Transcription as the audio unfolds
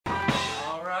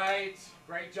right.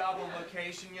 Great job on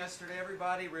location yesterday,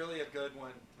 everybody. Really a good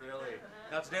one, really.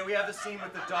 Now today we have the scene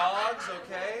with the dogs,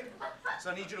 okay?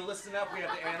 So I need you to listen up. We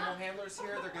have the animal handlers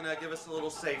here. They're going to give us a little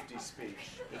safety speech.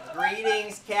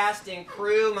 Greetings, cast and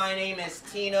crew. My name is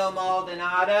Tino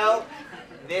Maldonado.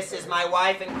 This is my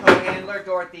wife and co-handler,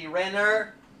 Dorothy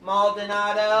Renner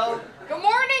Maldonado. Good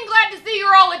morning. Glad to see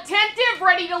you're all attentive,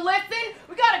 ready to listen.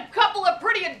 We got a couple of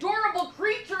pretty adorable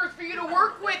creatures for you to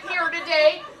work with here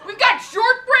today. We've got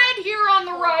Shortbread here on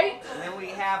the right. And then we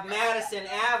have Madison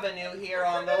Avenue here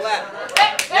on the left.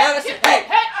 Madison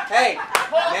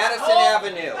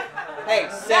Avenue. Hey,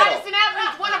 settle. Madison Avenue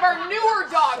is one of our newer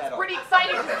dogs. Settle. Pretty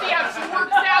excited to see how she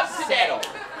works out today.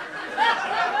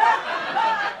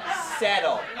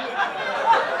 Settle.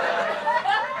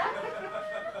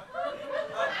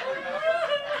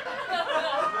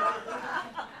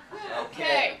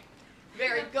 Okay.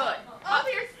 Very good. Oh,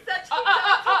 you're such a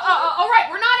all right,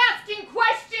 we're not asking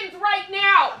questions right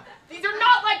now. These are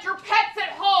not like your pets at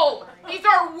home. These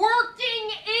are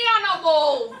working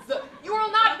animals. You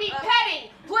will not be petting,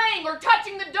 playing, or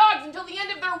touching the dogs until the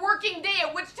end of their working day,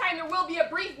 at which time there will be a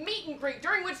brief meet and greet,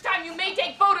 during which time you may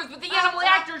take photos with the animal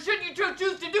actors should you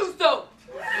choose to do so.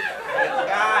 Hey,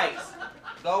 guys,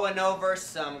 going over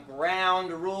some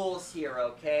ground rules here,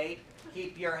 okay?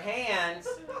 Keep your hands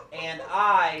and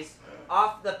eyes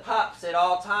off the pups at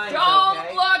all times, Don't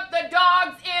okay? look the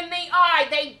dogs in the eye.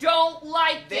 They don't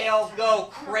like They'll go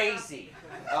crazy,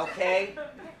 okay?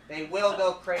 They will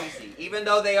go crazy. Even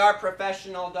though they are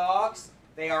professional dogs,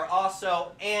 they are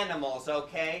also animals,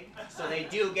 okay? So they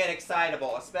do get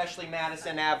excitable, especially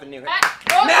Madison Avenue.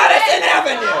 Madison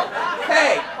Avenue!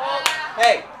 Hey,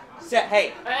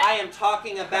 I am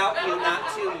talking about you, not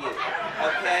to you,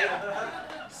 okay?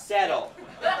 Settle.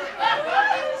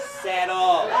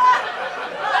 Settle.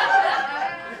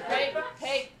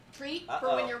 Hey, treat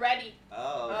for when you're ready.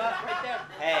 Oh. Right there.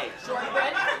 Hey.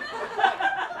 Shortbread.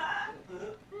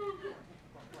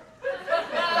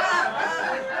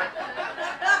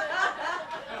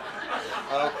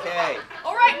 Okay.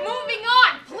 All right, moving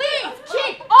on. Please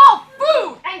keep all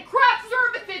food and craft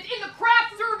services in the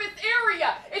craft service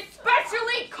area,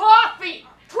 especially coffee.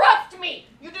 Trust me,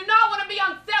 you do not want to be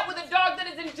on set with a dog that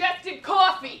has ingested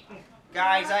coffee.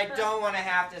 Guys, I don't want to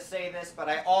have to say this, but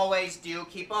I always do.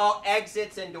 Keep all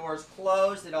exits and doors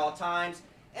closed at all times,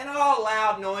 and all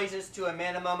loud noises to a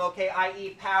minimum, okay?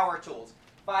 I.e. power tools,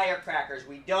 firecrackers.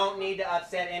 We don't need to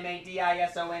upset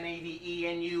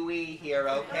MADISONAVENUE here,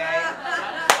 okay?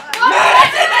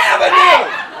 Madison Avenue!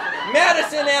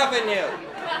 Madison Avenue!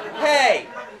 Hey!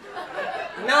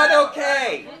 Not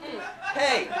okay!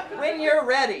 Hey, when you're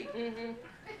ready,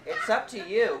 it's up to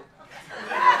you.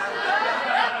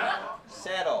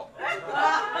 Settle.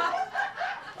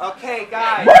 Okay,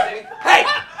 guys. Hey!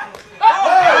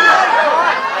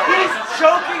 He's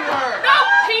choking her! No,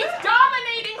 he's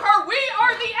dominating her. We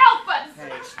are the alphas.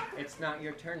 Hey, it's not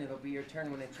your turn. It'll be your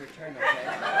turn when it's your turn, okay?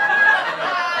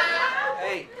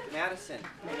 Hey, Madison,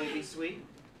 can we be sweet?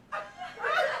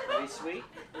 Be sweet?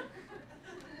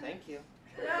 Thank you.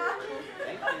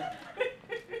 Thank you.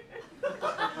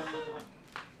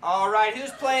 All right,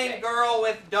 who's playing girl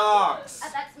with dogs?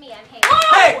 That's me, I'm Haley.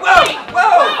 Hey, whoa,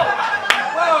 whoa,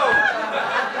 whoa!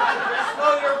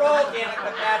 Slow your roll,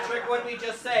 Danica Patrick. What'd we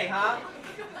just say, huh?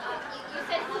 You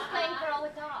said who's playing girl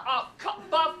with dogs? Oh,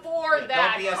 before Hey,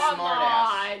 that, don't be a come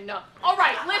smartass. on. All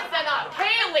right, listen up.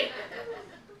 Haley,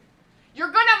 you're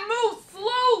going to move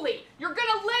slowly. You're going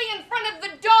to lay in front of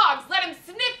the dogs. Let them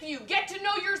sniff you. Get to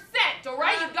know your scent, all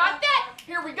right? You got that?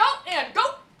 Here we go, and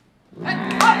go.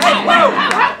 Hey, whoa!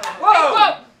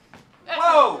 Whoa!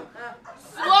 Whoa!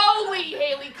 Slowly,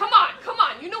 Haley. Come on.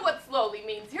 You know what slowly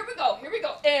means. Here we go,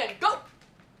 and go.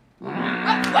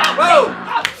 Whoa!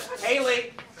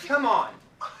 Haley, come on.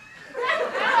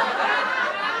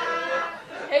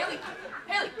 Haley,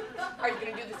 are you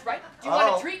going to do this right? Do you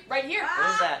want a treat right here?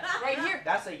 What is that? Right here.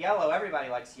 That's a yellow. Everybody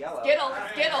likes yellow. Skittle.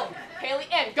 Haley,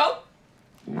 and go.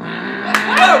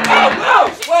 Whoa!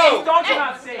 Dogs are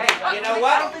not safe. Hey, you know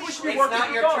what? we should It's be working not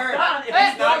with your dogs. turn. Don, if It's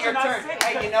these not dogs your are not turn. safe,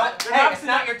 Hey, you know what? they're Hey, not it's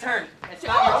not your turn. It's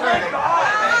not Oh your my turn.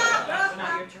 God. It's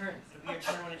not your turn. It'll be your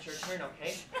turn when it's your turn,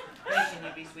 okay? Hey, can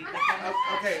you be sweet with me?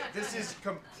 Okay, this is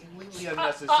completely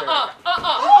unnecessary.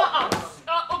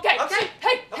 Okay. Okay.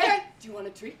 Hey. Okay. Do you want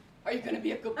a treat? Are you gonna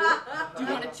be a good boy? Do you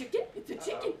want a chicken? It's a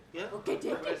chicken. Yeah. Okay,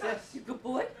 take What is it. this? You good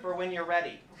boy? For when you're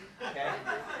ready. Okay?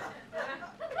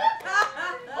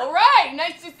 All right.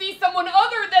 Nice to see someone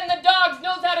other than the dogs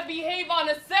knows how to behave on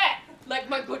a set. Like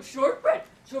my good Shortbread.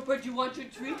 Shortbread, you want your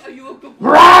treat? Are you a good boy?